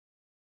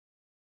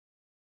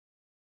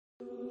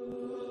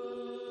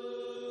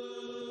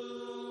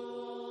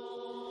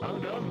Oh,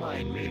 don't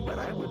mind me, but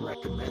I would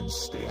recommend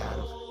stay out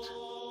of it.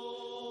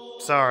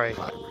 Sorry. If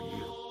I were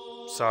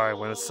you. Sorry,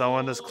 when it's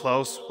someone this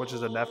close, which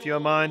is a nephew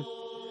of mine,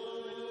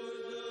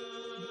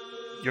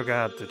 you're gonna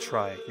have to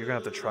try. You're gonna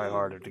have to try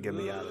harder to get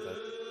me out of it.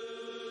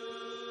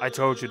 I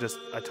told you this.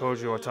 I told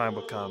you our time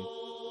would come.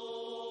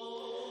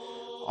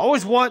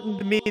 Always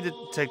wanting me to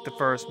take the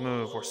first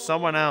move, or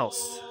someone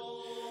else.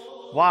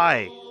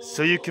 Why?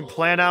 So you can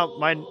plan out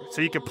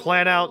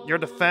your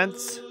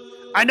defense?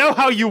 I know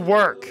how you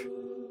work.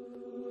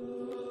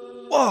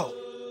 Whoa.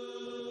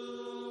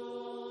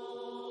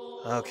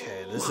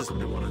 Okay, this is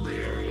one of the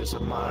areas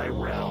of my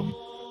realm.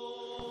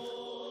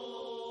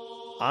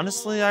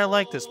 Honestly, I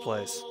like this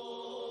place.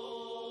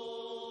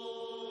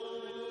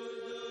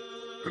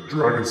 The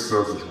dragon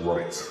says is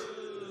right.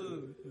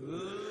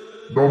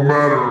 No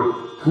matter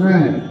who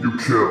you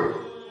kill,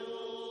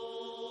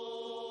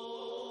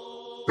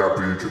 that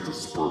being can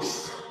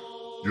disperse.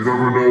 You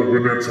never know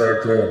when that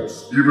time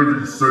comes, even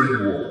if you say you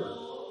won't.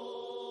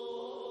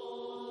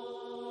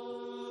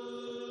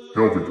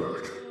 He'll be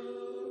back.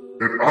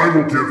 And I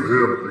will give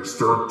him a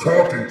stern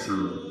talking to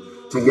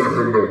let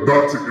him know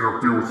not to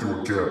interfere with you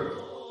again.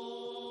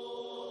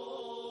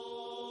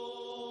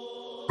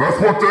 That's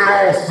what they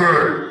all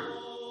say!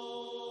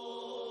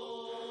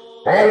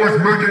 Always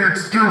making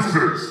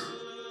excuses!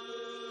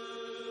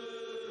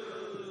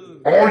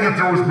 All you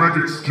do is make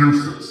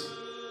excuses.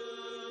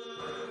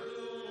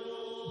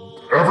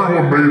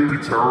 Everyone may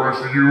be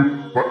terrorizing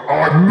you, but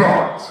I'm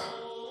not!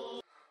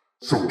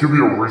 So give me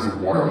a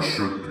reason why I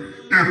should be,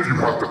 if you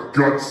have the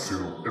guts to,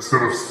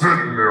 instead of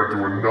sitting there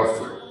doing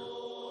nothing.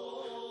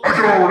 I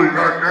can already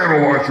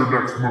analyze your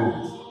next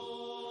move.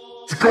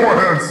 So go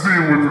ahead and see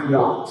if it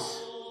works.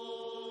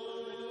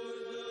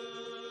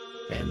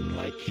 And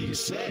like he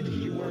said,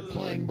 you were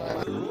playing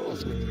by the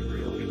rules when you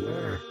really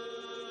were.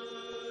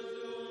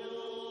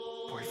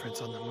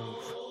 Boyfriend's on the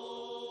move.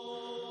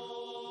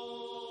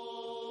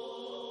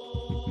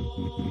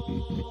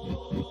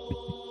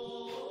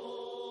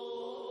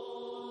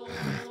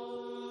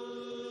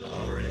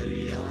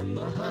 Already on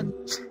the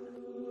hunt.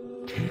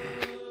 Tick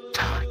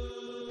tock,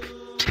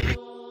 tick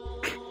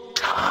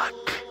tock.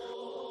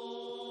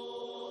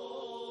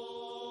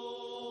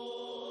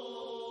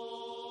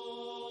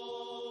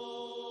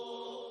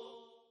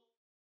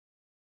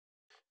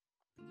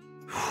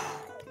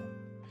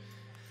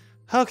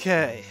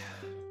 Okay.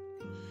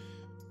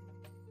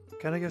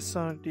 Gotta give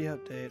Sonic the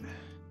update.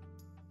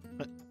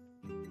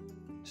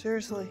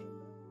 Seriously?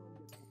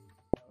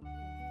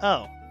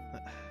 Oh.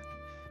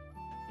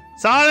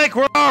 Sonic,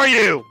 where are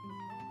you?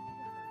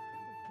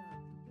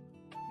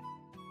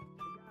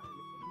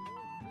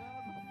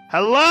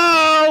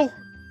 Hello?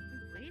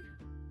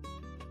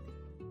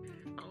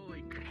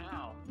 Holy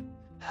cow.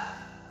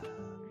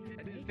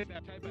 I didn't think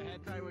that type of head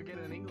tie would get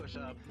an English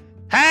up.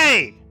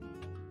 Hey!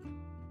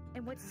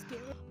 And what's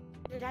scary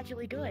is it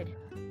actually good.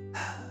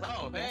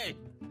 Oh, hey!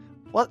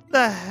 What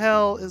the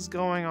hell is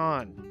going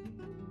on?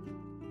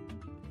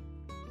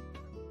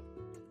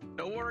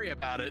 Don't worry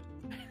about it.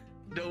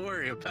 Don't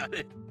worry about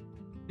it.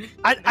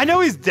 I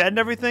know he's dead and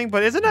everything,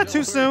 but isn't that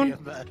too soon?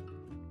 But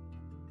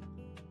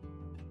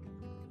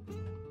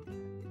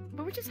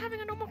we're just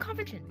having a normal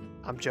conversation.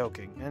 I'm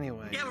joking.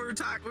 Anyway. Yeah, we were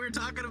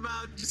talking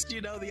about just,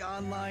 the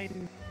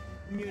online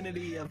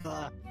community of,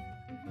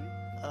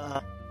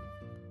 I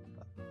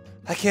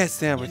can't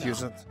stand with you.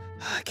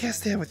 I can't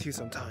stand with you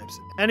sometimes.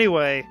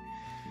 Anyway.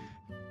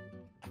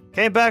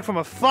 Came back from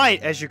a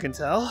fight, as you can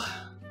tell.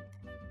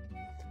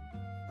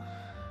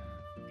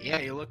 Yeah,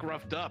 you look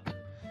roughed up.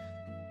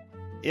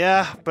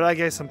 Yeah, but I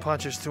gave some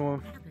punches to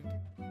him.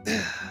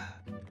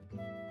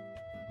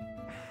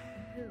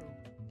 Who?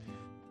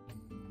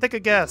 Take a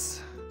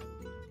guess.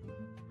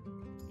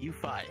 You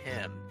fought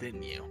him,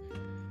 didn't you?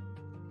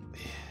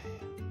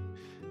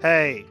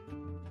 Hey.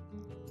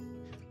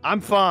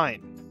 I'm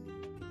fine.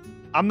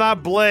 I'm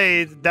not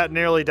Blade that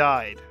nearly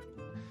died.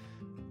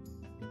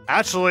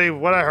 Actually,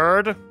 what I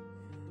heard...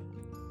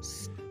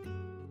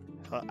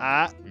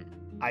 I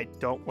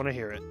don't want to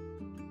hear it.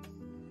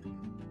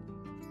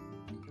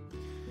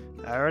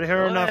 I already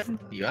heard enough.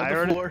 You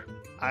have the floor.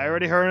 I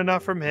already heard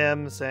enough from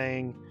him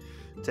saying,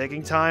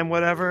 taking time,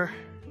 whatever.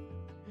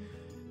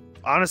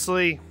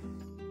 Honestly,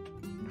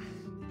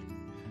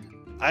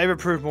 I ever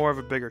proved more of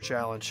a bigger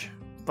challenge.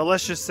 But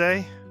let's just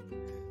say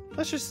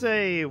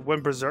when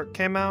Berserk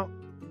came out,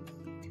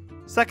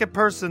 second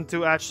person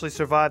to actually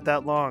survive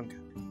that long.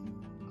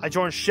 I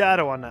joined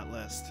Shadow on that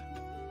list.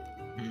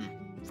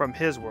 From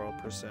his world,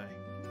 per se.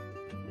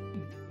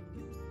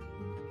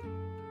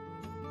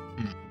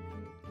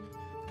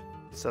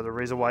 So the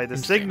reason why the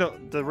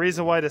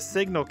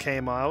signal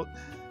came out,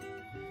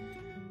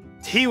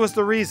 he was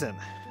the reason.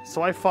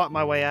 So I fought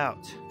my way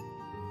out.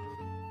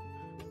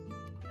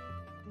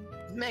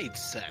 Made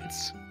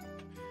sense.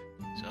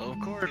 So of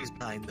course he's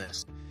behind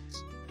this.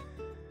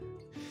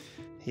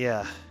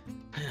 Yeah.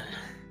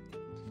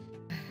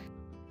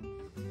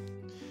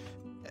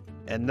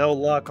 And no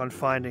luck on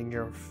finding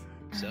your...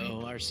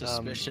 So our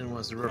suspicion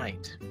was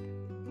right.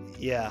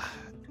 Yeah.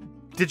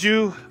 Did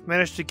you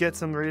manage to get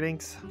some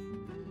readings?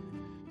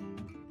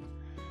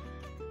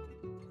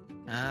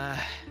 I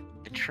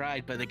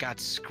tried, but it got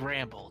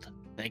scrambled,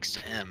 thanks to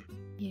him.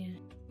 Yeah.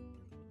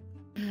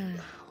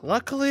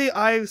 Luckily,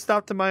 I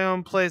stopped at my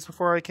own place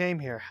before I came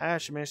here. I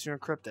actually managed to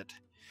encrypt it.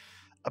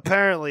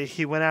 Apparently,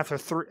 he went after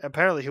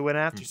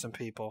some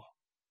people.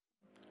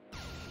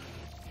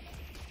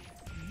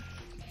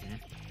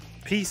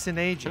 Peace and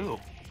aging. Ooh.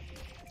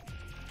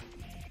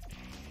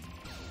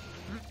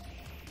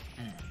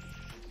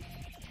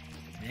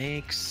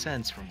 Makes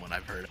sense from what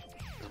I've heard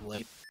of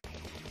late.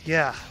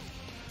 Yeah.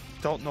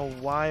 Don't know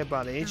why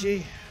about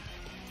AG,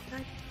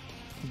 What?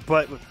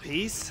 but with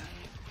Peace?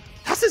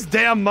 That's his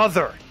damn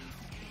mother!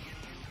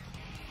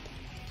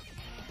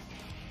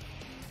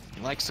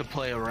 He likes to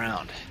play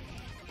around.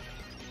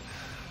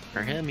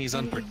 For him, he's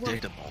And he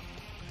unpredictable.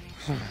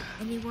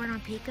 Any word on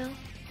Pico?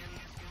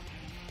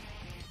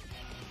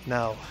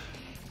 No.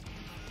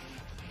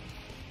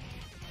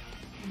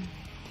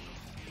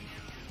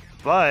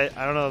 But,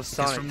 I don't know if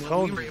Because Sonic from what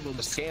told we were me. able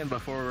to scan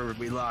before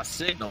we lost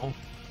signal.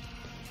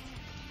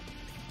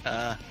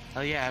 Oh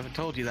yeah, I haven't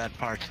told you that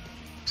part.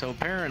 So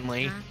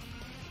apparently,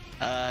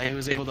 he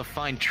was able to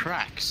find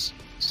tracks.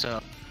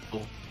 So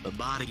the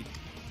body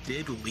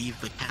did leave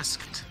the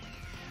casket.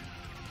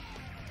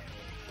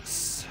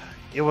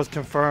 It was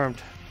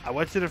confirmed. I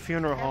went to the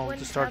funeral That home to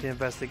wouldn't start have- the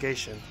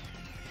investigation.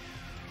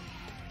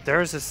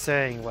 There's a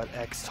saying what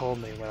X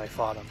told me when I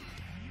fought him.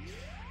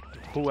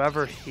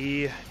 Whoever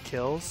he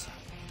kills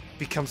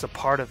becomes a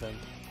part of him.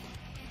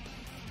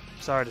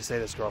 Sorry to say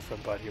this,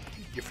 girlfriend, but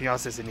your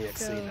fiance's in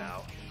EXC So-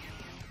 now.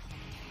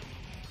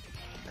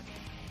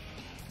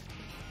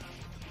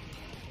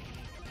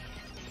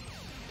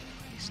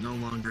 He's no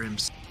longer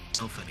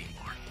himself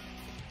anymore.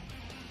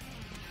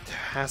 There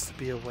has to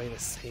be a way to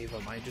save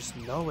him. I just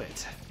know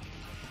it.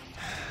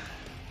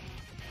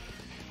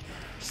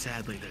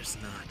 Sadly, there's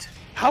not.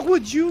 How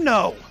would you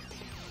know?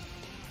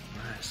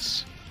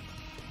 Yes.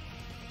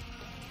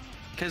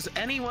 Because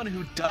anyone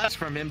who dies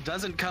from him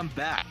doesn't come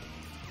back.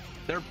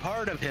 They're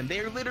part of him.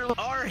 They literally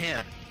are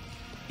him.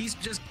 He's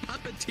just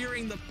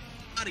puppeteering the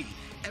body.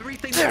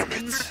 Everything Damn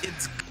that's in it. there,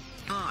 it's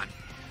gone.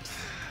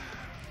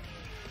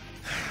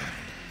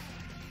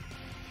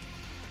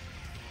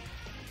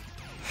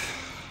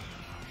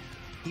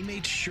 He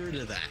made sure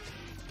of that.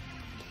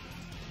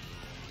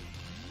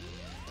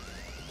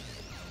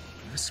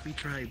 Unless we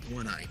tried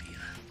one idea.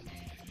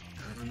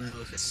 I don't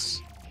know if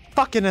it's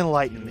Fucking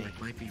enlighten me.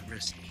 it might be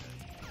risky.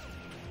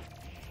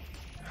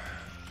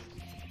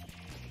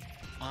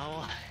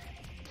 Well,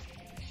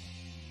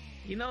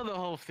 you know the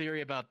whole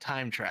theory about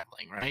time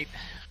traveling, right?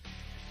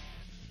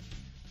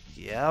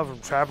 Yeah, from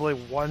traveling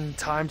one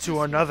time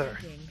to another.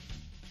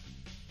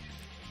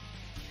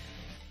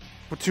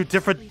 With two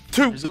different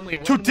There's only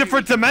two one way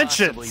different we could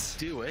possibly dimensions.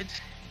 do it.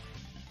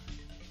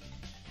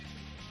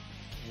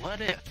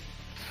 What if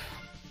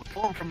we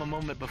pull him from a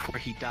moment before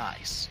he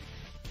dies?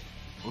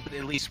 We'll get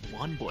at least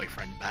one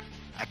boyfriend back,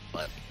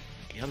 but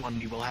the other one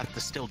we will have to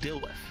still deal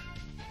with.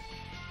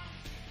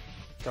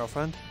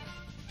 Girlfriend?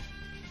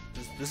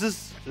 This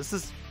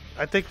is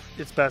I think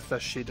it's best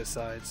that she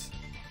decides.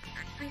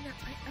 I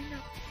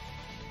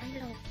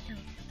know.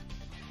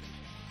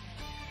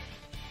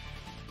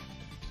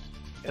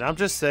 And I'm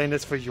just saying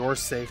this for your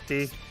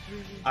safety.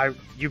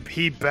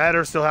 He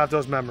better still have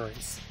those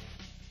memories.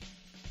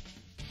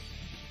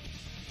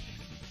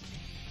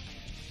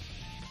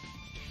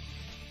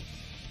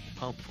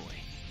 Hopefully.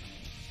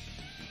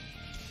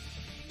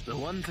 The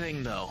one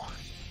thing, though,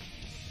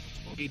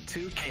 we'll need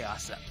 2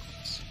 Chaos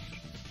Emeralds.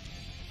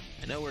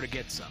 I know where to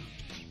get some,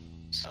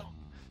 so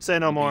Say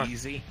no it'll be more.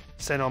 easy.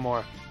 Say no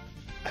more.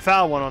 I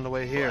found one on the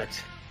way here.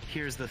 But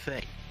here's the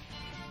thing.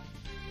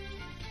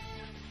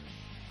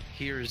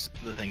 Here's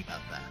the thing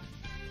about that.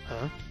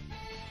 Huh?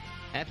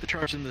 I have to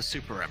charge in the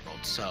Super Emerald,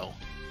 so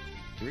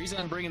the reason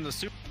I'm bringing the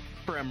Super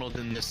Emerald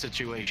in this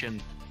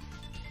situation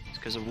is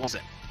because it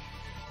wasn't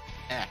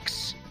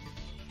X.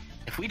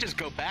 If we just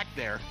go back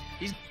there,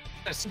 he's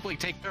gonna simply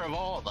take care of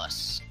all of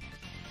us.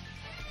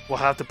 We'll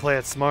have to play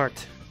it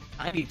smart.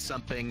 I need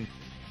something.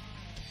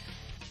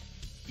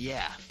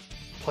 Yeah.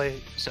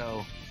 Play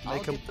So Make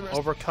I'll him get the rest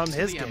overcome of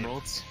his the game.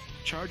 emeralds,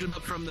 charge him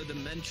up from the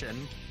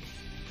dimension.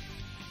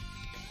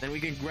 Then we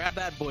can grab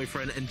that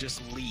boyfriend and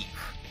just leave.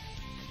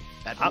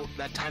 That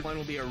timeline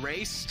will be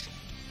erased.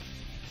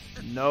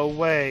 No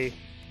way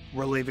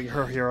we're leaving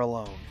her here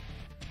alone.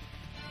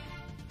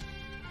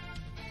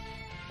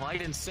 Well, I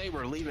didn't say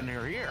we're leaving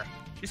her here.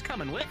 She's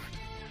coming with.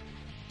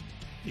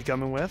 You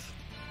coming with?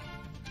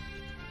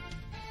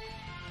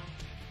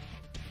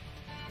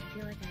 I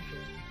feel like I should.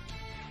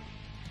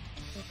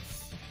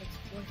 It's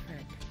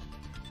boyfriend.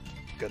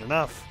 Good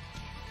enough.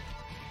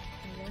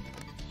 I want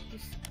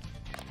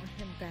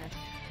him back.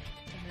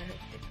 No matter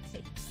what it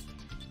takes.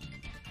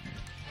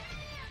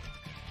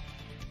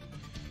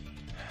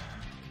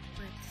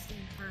 But at the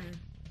same time,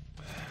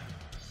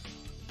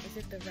 is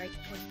it the right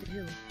choice to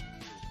do?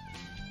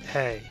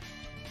 Hey,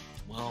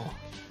 Well,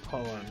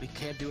 hold on. we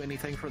can't do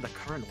anything for the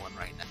current one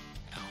right now.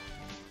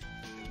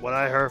 what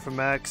I heard from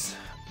X.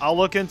 I'll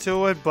look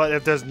into it, but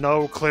if there's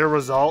no clear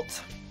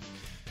result,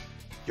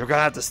 you're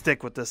gonna have to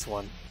stick with this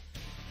one.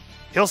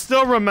 He'll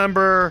still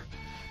remember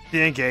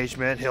the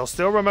engagement. He'll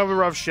still remember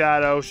Rough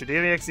Shadow,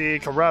 Shadini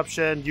XE,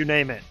 corruption, you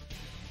name it.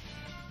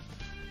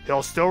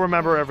 He'll still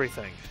remember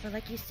everything. But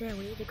like you said,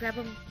 we need to grab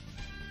him.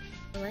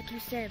 But like you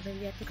said, maybe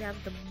we have to grab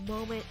him the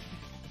moment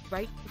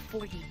right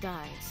before he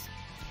dies.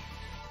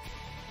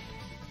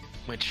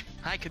 Which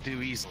I could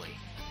do easily.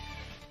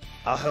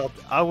 I'll help.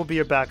 I will be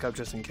your backup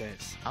just in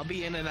case. I'll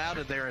be in and out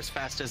of there as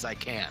fast as I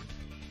can.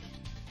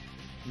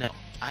 No,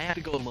 I have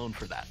to go alone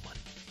for that one.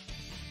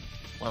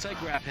 Once I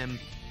grab him,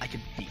 I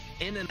can be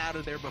in and out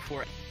of there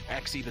before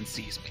X even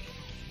sees me.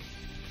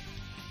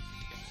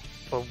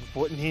 But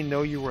wouldn't he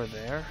know you were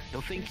there?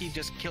 He'll think he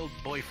just killed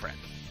boyfriend.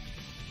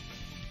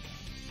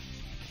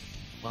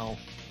 Well,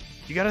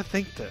 You gotta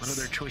think this. what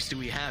other choice do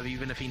we have,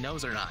 even if he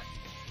knows or not?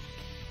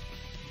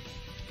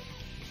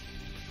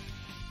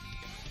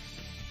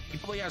 He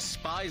probably has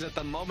spies at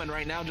the moment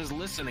right now just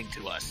listening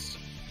to us.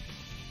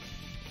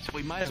 So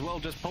we might as well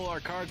just pull our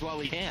cards while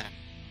we can.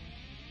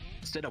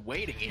 Instead of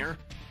waiting here.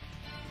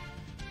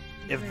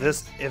 If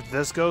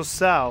this goes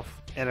south,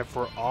 and if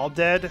we're all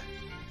dead,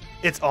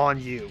 it's on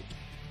you.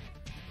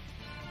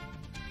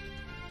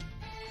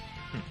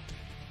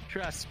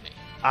 Trust me.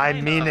 I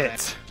know mean how it.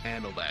 to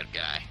handle that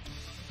guy.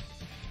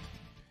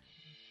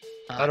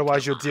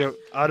 Otherwise, you'll Come on. deal. We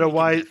can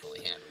Otherwise, definitely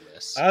handle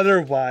this.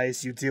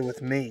 otherwise, you deal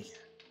with me.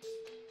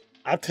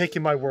 I'm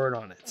taking my word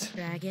on it.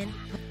 Dragon,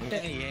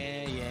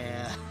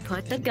 Yeah.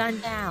 put the gun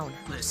down.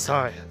 Listen,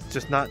 Sorry,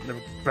 just not in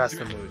the best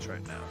of moods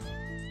right now.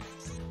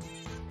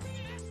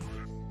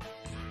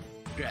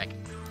 Dragon,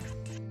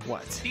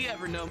 What? do you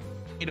ever know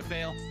me to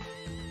fail?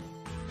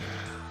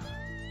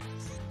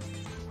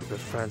 We've been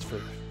friends for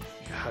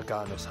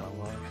God knows how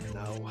long.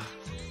 No.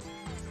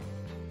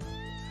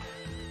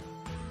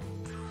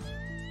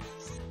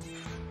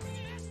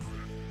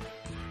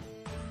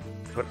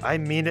 But I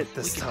mean it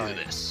this We can time.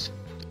 do this.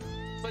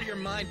 Put your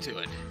mind to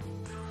it.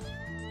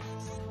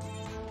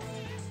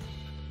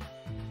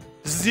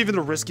 This is even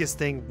the riskiest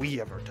thing we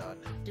ever done.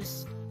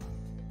 Just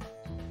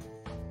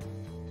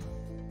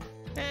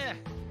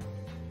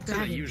It's the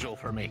Dragon. usual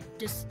for me.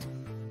 Just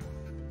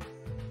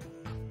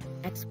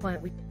at this point,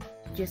 we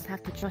just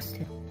have to trust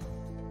him.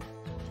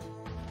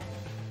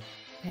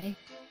 Okay?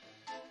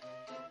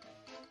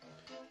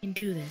 We can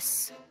do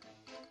this.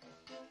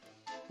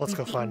 Let's We've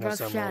go find beaten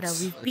those Rough Shadow.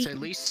 emeralds. We've Let's beaten at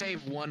least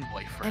save one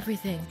boyfriend.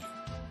 everything.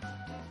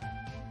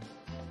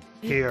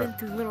 We've Here. been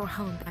through little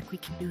hell and back. We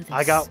can do this.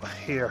 I got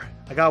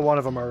one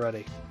of them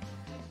already.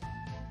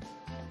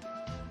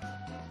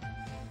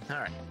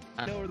 Alright,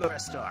 I know where the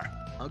rest are.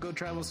 I'll go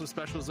travel some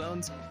special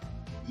zones.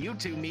 You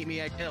two meet me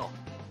at Hill.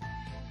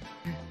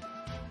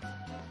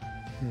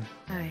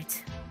 All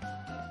right.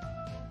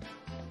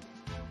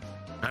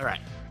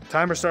 Alright.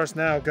 Timer starts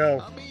now. Go.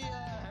 I'll be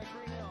at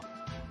Green Hill.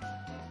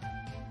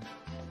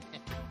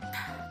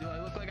 Do I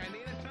look like I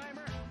need a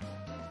timer?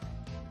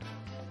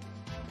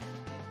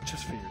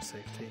 Just for your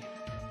safety.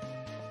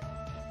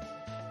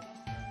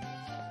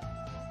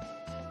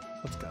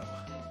 Let's go.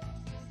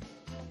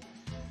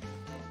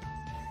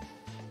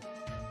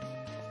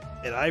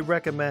 And I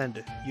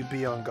recommend you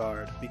be on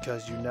guard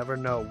because you never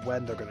know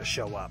when they're gonna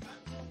show up.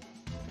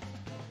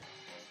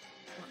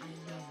 Well, I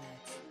know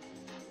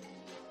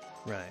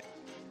that. Right.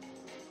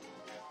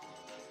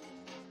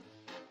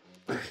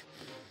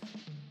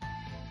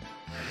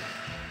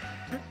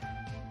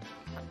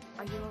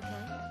 Are you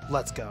okay?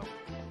 Let's go.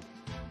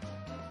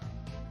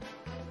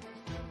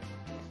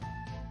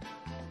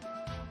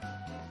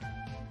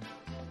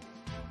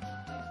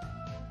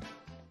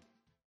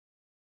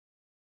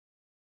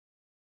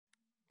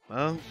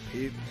 Well,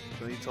 he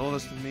told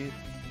us to meet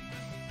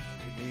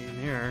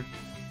in here.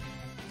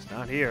 It's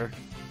not here.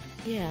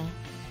 Yeah.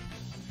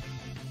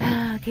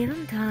 Give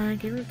him time.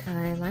 Give him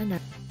time. I know.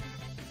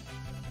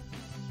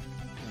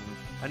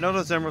 I know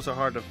those emeralds are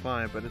hard to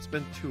find, but it's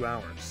been 2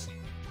 hours.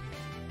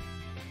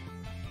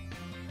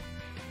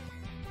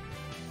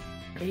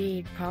 Maybe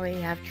he'd probably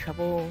have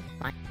trouble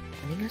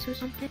finding us or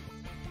something.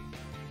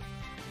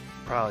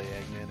 Probably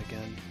Eggman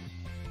again.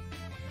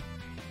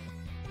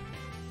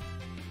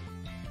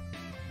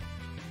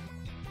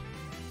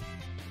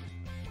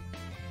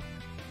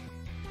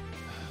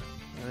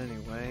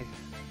 Anyway.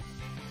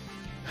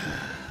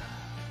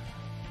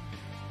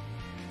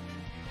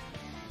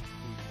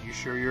 You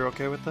sure you're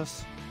okay with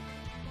this?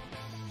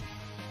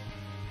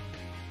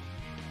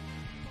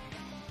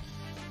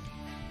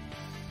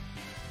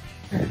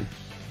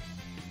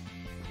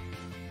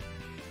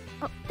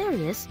 Oh, there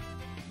he is.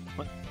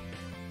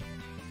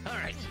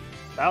 Alright.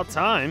 About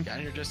time. Got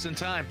here just in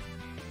time.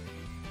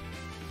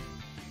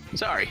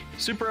 Sorry,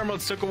 Super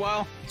Emeralds took a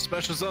while.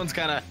 Special zones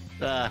kinda,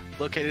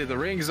 located the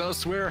rings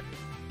elsewhere.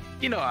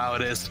 You know how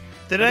it is.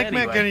 Did But Eggman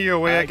anyway, get in your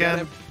way I got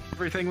again?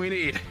 everything we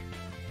need.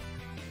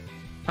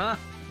 Huh?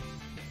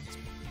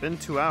 Been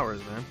 2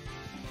 hours, man.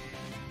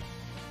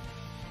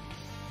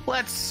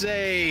 Let's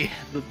say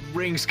the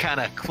rings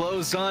kinda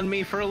closed on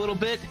me for a little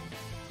bit.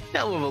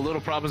 Dealt with a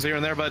little problems here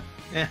and there, but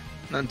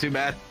nothing too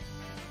bad.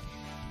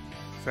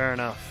 Fair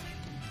enough.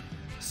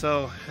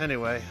 So,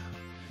 anyway.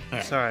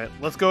 Alright. It's alright.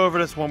 Let's go over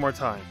this one more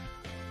time.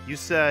 You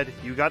said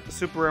you got the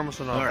Super Emeralds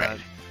and all that.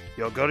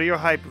 You'll go to your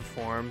Hyper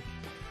form.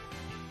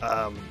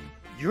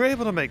 You're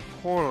able to make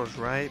portals,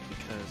 right?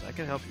 Because I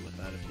can help you with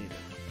that if needed.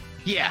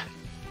 Yeah.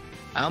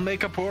 I'll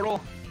make a portal,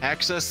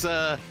 access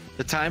the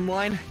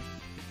timeline,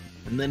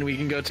 and then we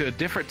can go to a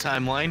different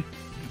timeline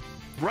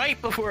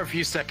right before a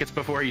few seconds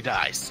before he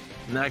dies.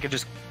 And then I can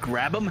just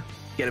grab him,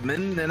 get him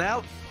in and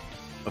out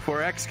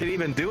before X can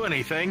even do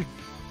anything.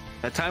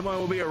 That timeline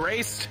will be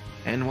erased,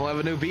 and we'll have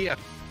a new BF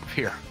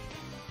here.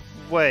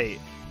 Wait.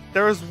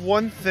 There is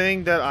one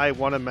thing that I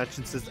want to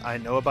mention since I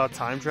know about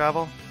time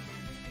travel.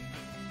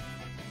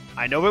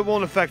 I know it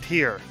won't affect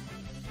here.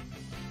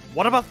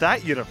 What about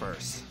that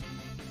universe?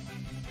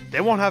 They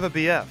won't have a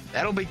BF.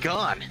 That'll be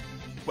gone.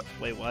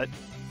 Wait, what?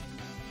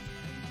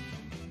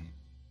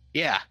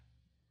 Yeah.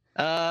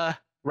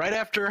 Right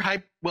after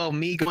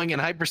me going in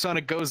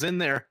hypersonic goes in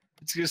there,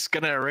 it's just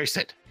gonna erase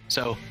it.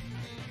 So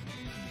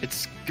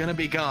it's gonna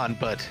be gone,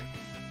 but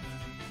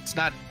it's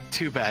not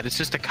too bad. It's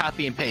just a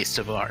copy and paste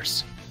of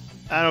ours.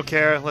 I don't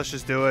care. Let's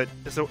just do it.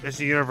 It's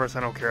a universe I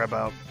don't care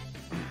about.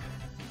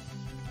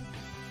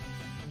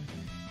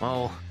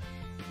 Well,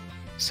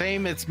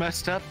 same. It's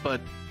messed up, but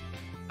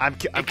I'm it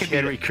can be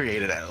kidding.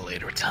 recreated at a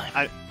later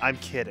time. I'm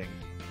kidding.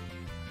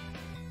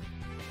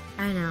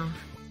 I know.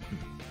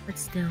 But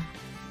still.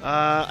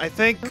 I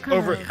think Okay.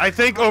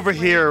 over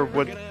here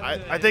would. We're gonna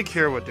have I think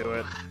here would do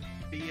it.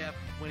 BF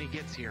when he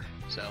gets here.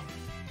 So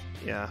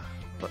Yeah.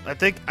 But I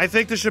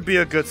think this should be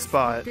a good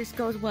spot. This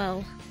goes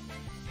well.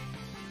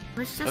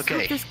 Let's just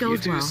okay, hope this you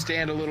goes two well.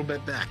 stand a little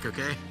bit back,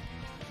 okay?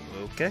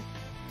 Okay.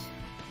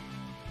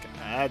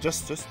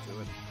 Just do it.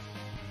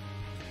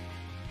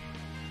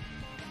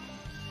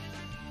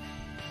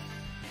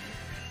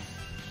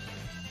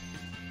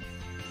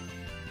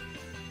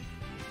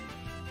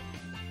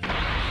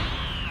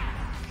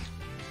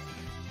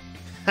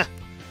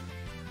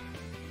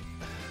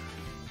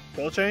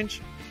 Full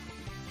change?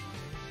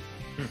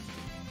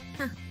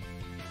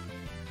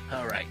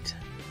 All right.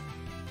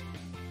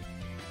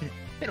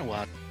 Been a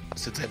while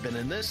since I've been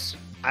in this.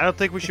 I don't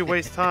think we should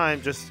waste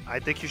time. I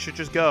think you should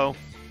just go.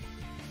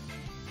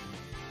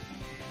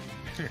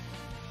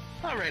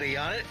 Already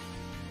on it.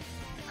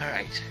 All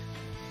right.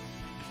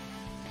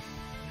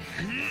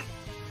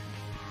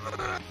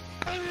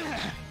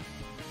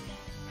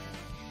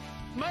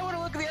 Might want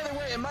to look the other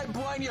way. It might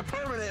blind you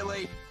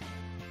permanently.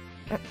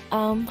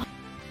 I'm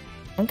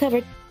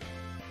covered.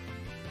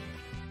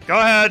 Go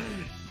ahead.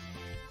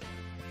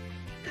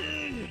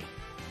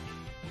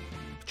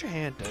 Put your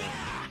hand down.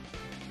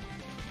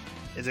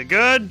 Is it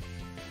good?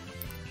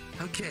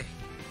 Okay.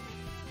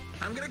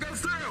 I'm gonna go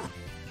through.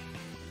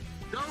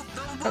 Don't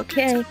look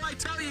Okay. until I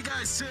tell you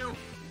guys to.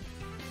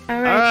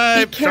 All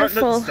right, be starting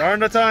careful. starting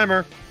the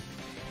timer.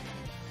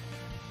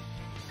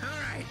 All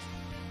right.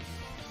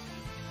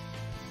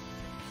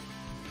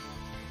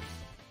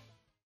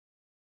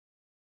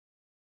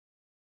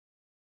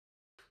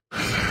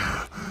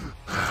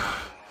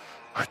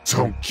 I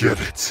don't get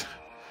it.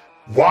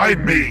 Why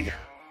me?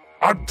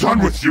 I'm done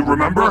with you,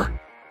 remember?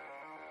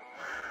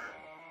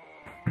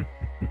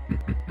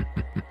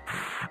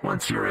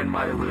 Once you're in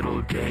my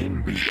little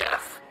game,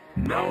 BF,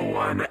 no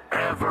one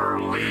ever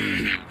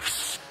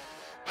leaves.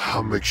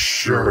 I'll make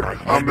sure.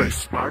 I'll be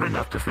smart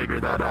enough to figure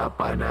that out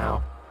by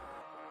now.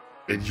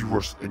 And you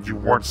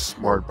weren't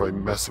smart by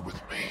messing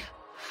with me.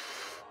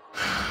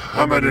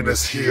 I'm ending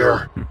this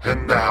here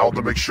and now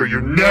to make sure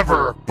you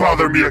never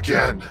bother me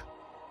again.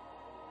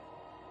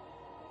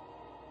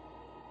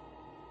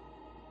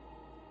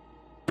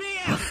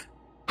 BF!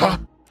 Huh?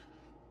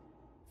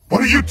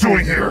 What are you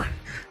doing here?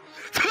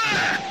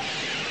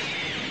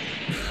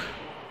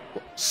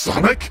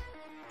 Sonic?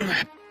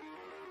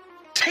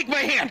 Take my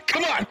hand.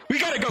 Come on. We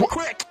gotta go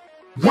quick.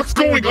 What's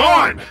going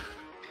on?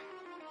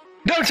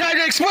 No time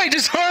to explain.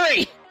 Just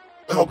hurry.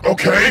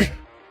 Okay.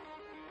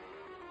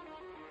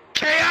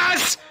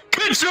 Chaos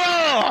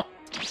control.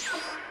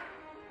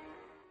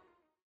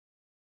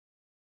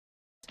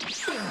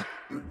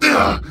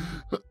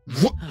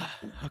 What?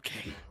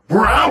 Okay.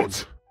 We're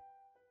out.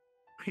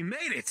 We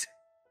made it.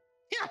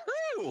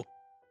 Yahoo!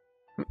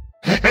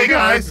 Hey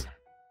guys.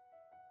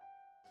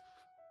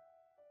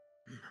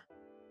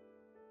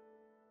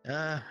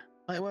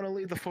 Might want to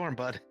leave the form,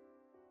 bud.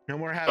 No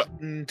more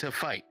having to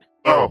fight.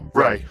 Oh,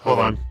 right. Hold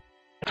on.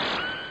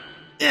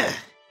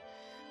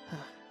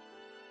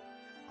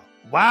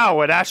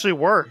 Wow, it actually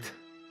worked.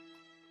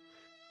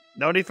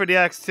 No need for the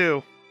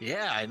X2.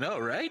 Yeah, I know,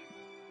 right?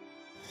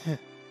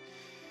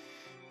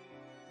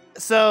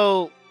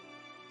 So,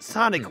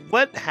 Sonic,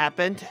 what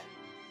happened?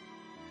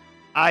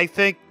 I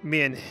think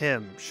me and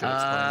him should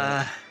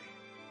explain it.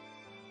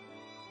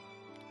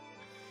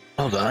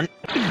 Hold on.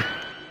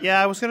 Yeah,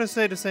 I was gonna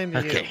say the same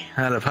to you. Okay,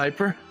 out of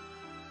hyper.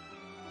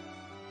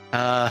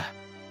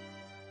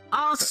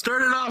 I'll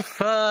start it off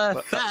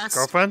fast.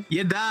 Girlfriend?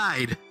 You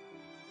died.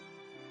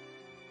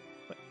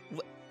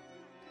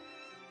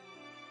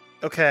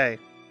 Okay.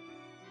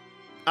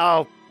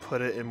 I'll put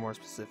it in more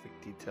specific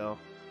detail.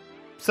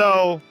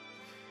 So,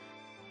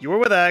 You were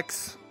with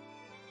X.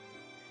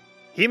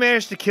 He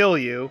managed to kill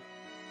you.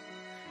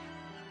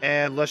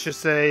 And let's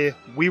just say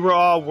we were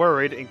all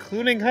worried,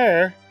 including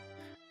her.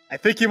 I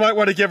think you might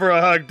want to give her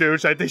a hug,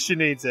 douche. I think she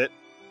needs it.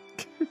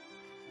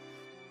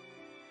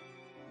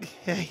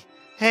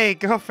 Hey,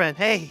 girlfriend,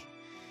 hey.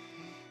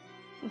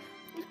 Is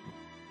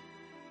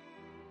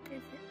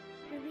it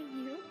really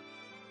you?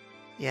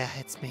 Yeah,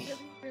 it's me.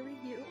 Really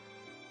you?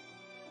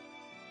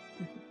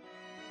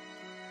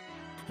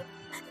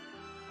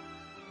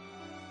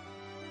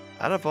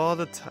 Out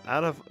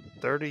of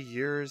 30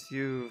 years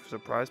you've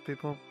surprised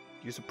people,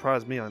 you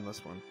surprised me on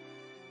this one.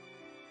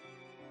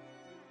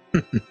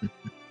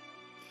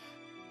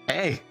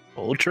 Hey,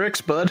 old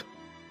tricks, bud.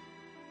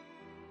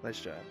 Nice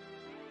job.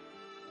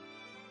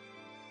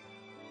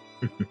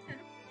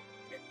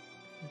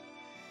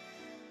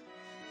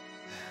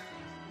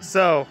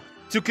 So,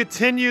 to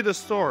continue the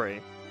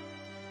story,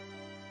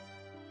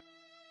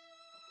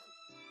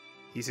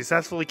 he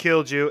successfully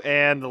killed you,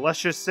 and let's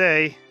just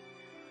say,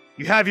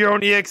 you have your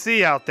own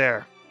EXE out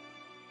there.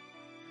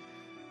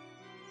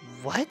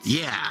 What?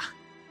 Yeah.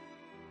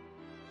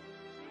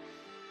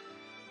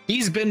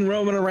 He's been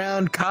roaming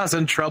around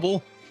causing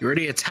trouble. He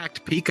already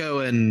attacked Pico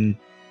and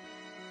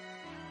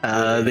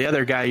the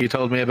other guy you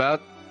told me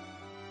about.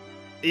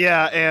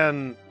 Yeah,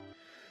 and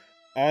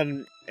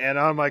on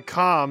my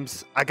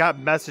comms, I got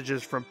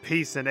messages from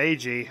Peace and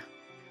AG.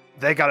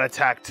 They got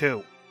attacked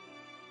too.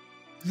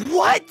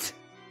 What?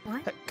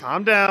 What?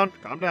 Calm down.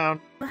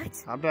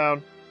 What? Calm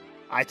down.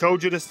 I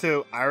told you this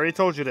too. I already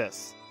told you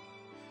this.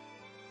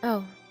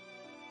 Oh.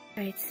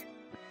 Right.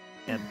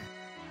 And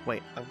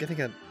wait, I'm getting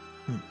a.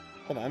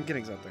 Hold on, I'm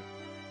getting something.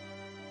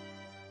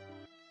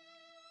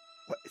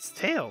 What? It's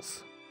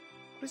Tails.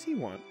 What does he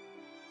want?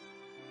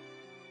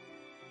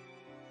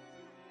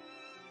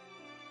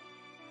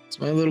 What's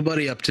my little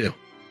buddy up to?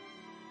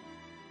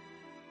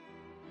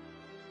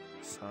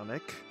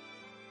 Sonic,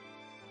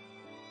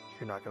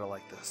 you're not gonna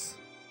like this.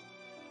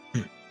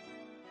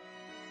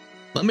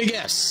 Let me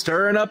guess,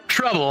 stirring up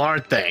trouble,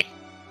 aren't they?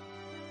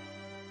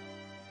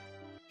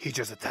 He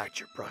just attacked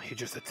you, bro. He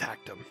just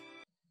attacked him.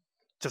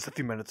 Just a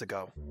few minutes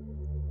ago.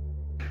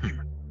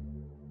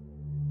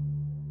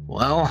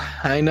 Well,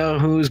 I know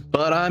whose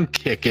butt I'm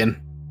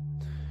kicking.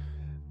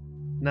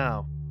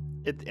 Now,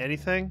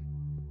 anything?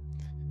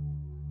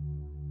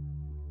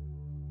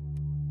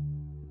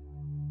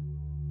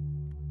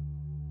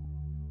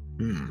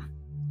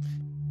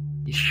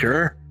 You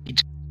sure? He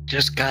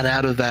just got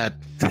out of that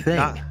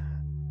thing.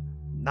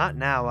 Not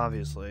now,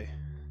 obviously.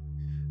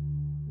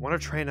 Want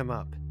to train him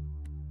up.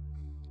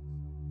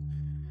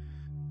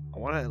 I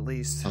want to at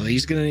least. Oh,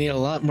 he's gonna need a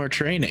lot more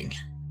training.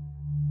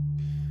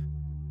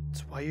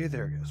 That's why you're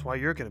there. That's why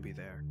you're gonna be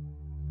there.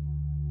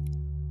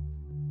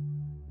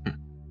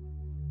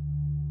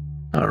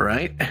 All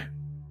right.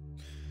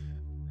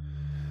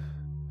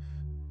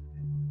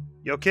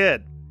 Yo,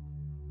 kid.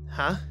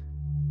 Huh?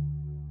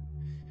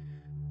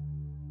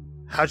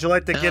 How'd you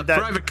like to get that?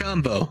 Private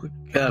combo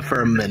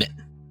for a minute.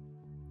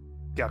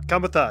 Yeah,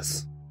 come with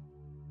us.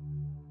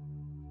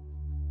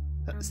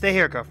 Stay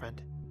here,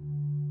 girlfriend.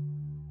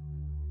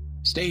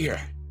 Stay here.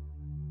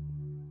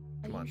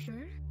 Come Are on. you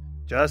sure?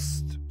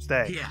 Just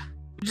stay. Yeah.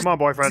 Come on,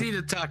 boyfriend. Need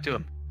to talk to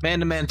him.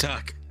 Man-to-man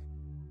talk.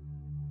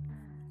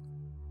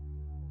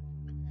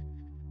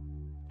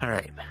 All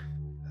right.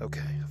 Okay.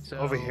 So-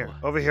 Over here.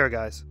 Over here,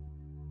 guys.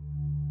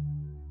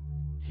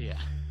 Yeah.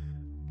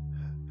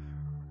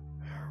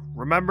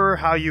 Remember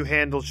how you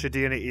handled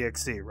Shadina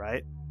EXE,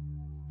 right?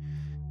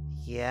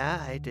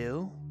 Yeah, I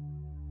do.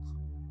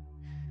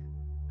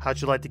 How'd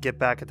you like to get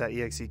back at that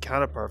EXE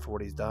counterpart for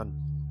what he's done?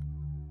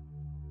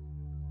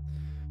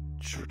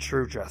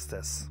 True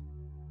justice.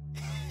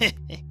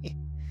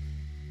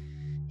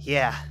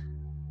 Yeah.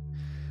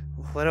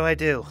 What do I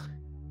do?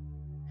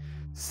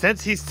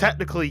 Since he's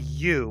technically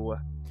you,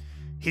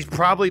 he's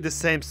probably the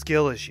same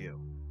skill as you.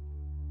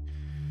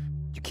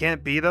 You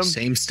can't beat him,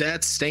 Same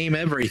stats, same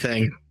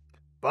everything.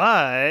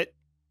 but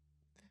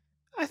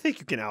I think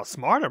you can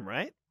outsmart him,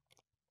 right?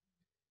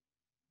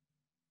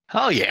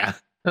 Oh yeah.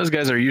 Those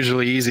guys are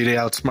usually easy to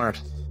outsmart.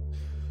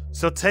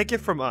 So take it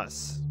from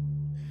us.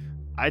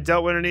 I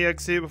dealt with an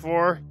EXE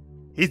before.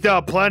 He's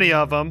dealt plenty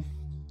of them.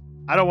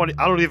 I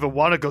don't even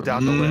want to go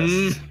down the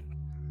list.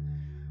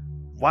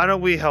 Why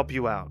don't we help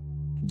you out?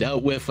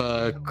 Dealt with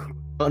a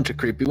bunch of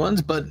creepy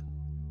ones, but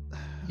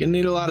you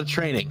need a lot of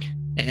training.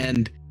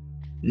 And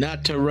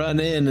not to run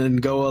in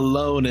and go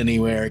alone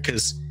anywhere,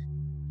 because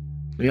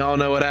we all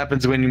know what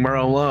happens when we're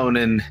alone,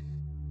 and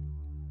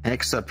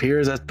X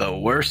appears at the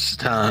worst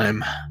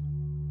time.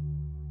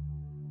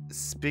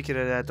 Speaking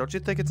of that, don't you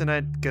think it's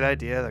a good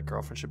idea that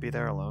girlfriend should be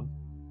there alone?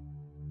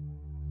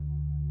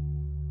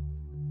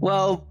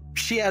 Well,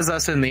 she has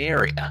us in the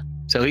area,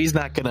 so he's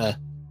not gonna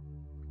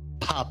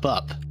pop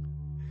up.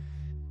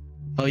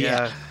 Oh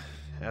yeah.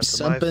 after my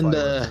Something flight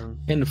to return.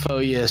 info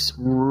you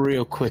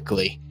real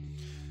quickly.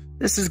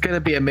 This is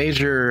gonna be a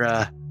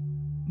major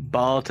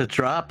ball to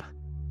drop.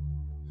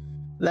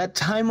 That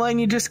timeline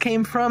you just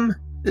came from,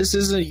 this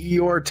isn't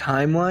your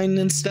timeline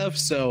and stuff,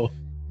 so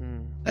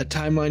That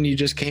timeline you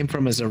just came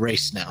from is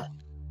erased now.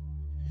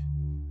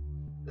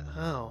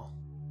 Oh.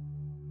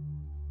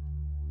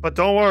 But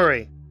don't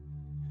worry.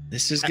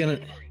 This is gonna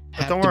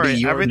have don't to worry. be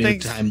your new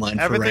Everything's timeline for right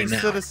everything's now.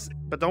 still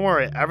but don't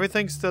worry.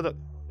 Everything's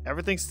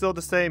still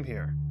the same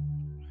here.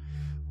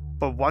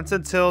 But once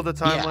until the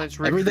timeline's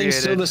recreated, everything's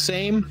still the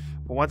same.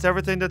 but once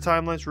everything the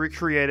timeline's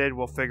recreated,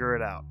 we'll figure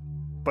it out.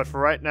 But for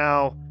right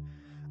now,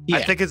 Yeah.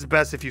 I think it's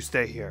best if you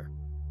stay here.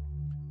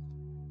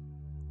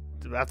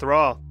 After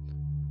all,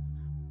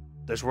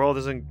 this world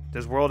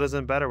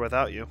isn't better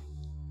without you.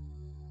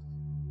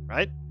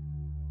 Right?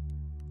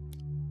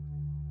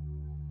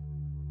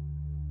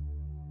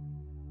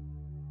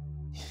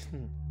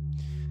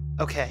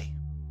 Okay.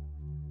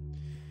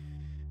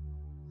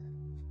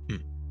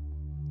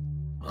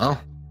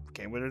 Well,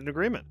 Came with an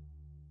agreement.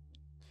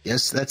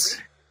 yes, that's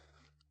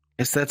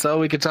all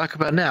we could talk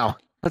about now.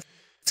 Let's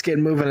get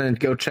moving and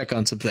go check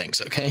on some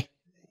things, okay?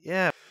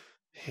 Yeah.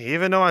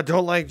 Even though I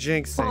don't like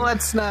jinxing Well,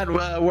 let's not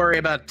worry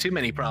about too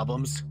many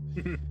problems.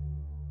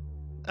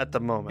 at the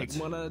Take moment.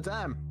 one at a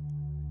time.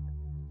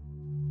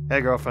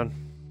 Hey, girlfriend.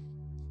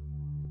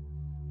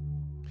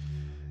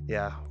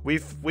 Yeah, we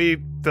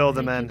filled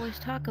him What did in. you boys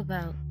talk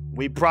about?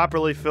 We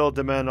properly filled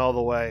him in all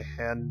the way,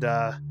 and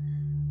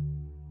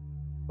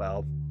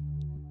well,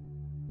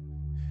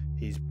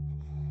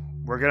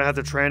 we're gonna have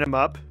to train him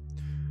up.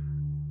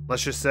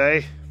 Let's just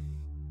say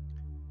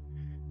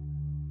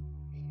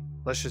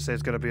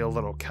it's gonna be a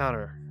little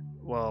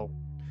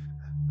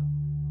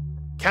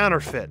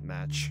counterfeit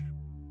match.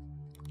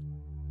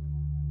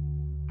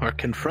 Or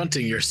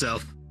confronting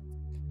yourself.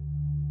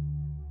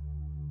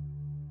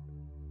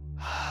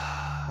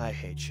 I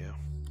hate you.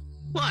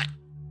 What?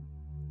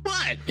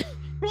 What?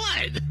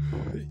 What?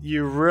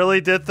 You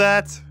really did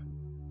that?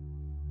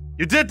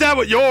 You did that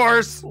with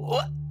yours!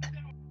 What?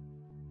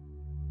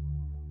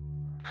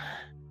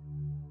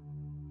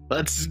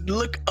 Let's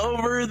look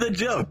over the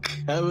joke.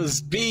 I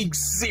was being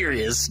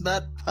serious,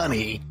 not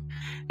punny.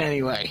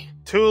 Anyway,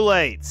 Too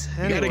late.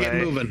 we gotta get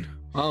Anyway, moving.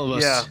 All of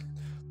us. Yeah.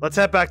 Let's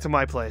head back to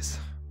my place.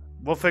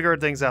 We'll figure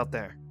things out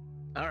there.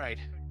 All right.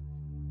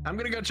 I'm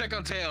gonna go check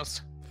on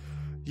Tails.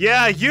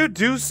 Yeah, you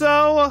do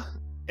so.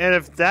 And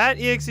if that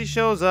EXE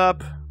shows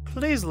up,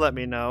 please let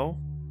me know.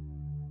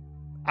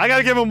 I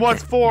gotta give him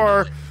what's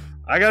for.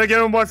 I gotta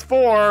give him what's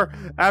for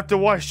after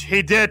what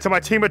he did to my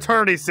Team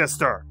Eternity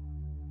sister.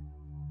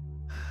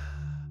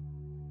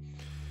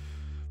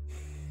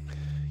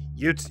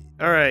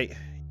 Alright.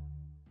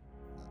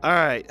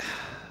 Alright.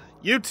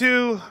 You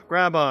two,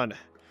 grab on.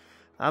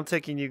 I'm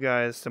taking you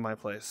guys to my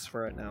place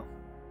for right now.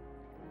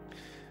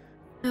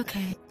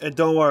 Okay. And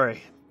don't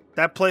worry.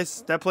 That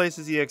place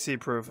is EXE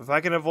proof. If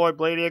I can avoid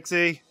Blade EXE,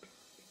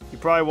 you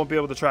probably won't be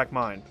able to track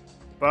mine.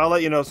 But I'll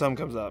let you know if something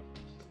comes up.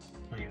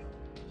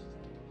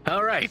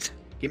 All right.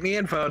 Give me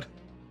info.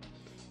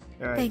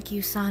 Alright. Thank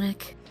you,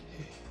 Sonic.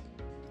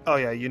 Oh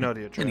yeah, you know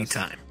the address.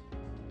 Anytime.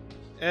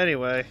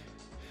 Anyway.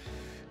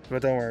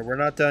 But don't worry, we're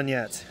not done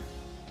yet.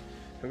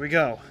 Here we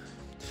go.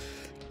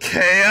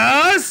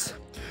 Chaos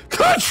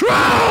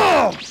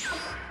Control!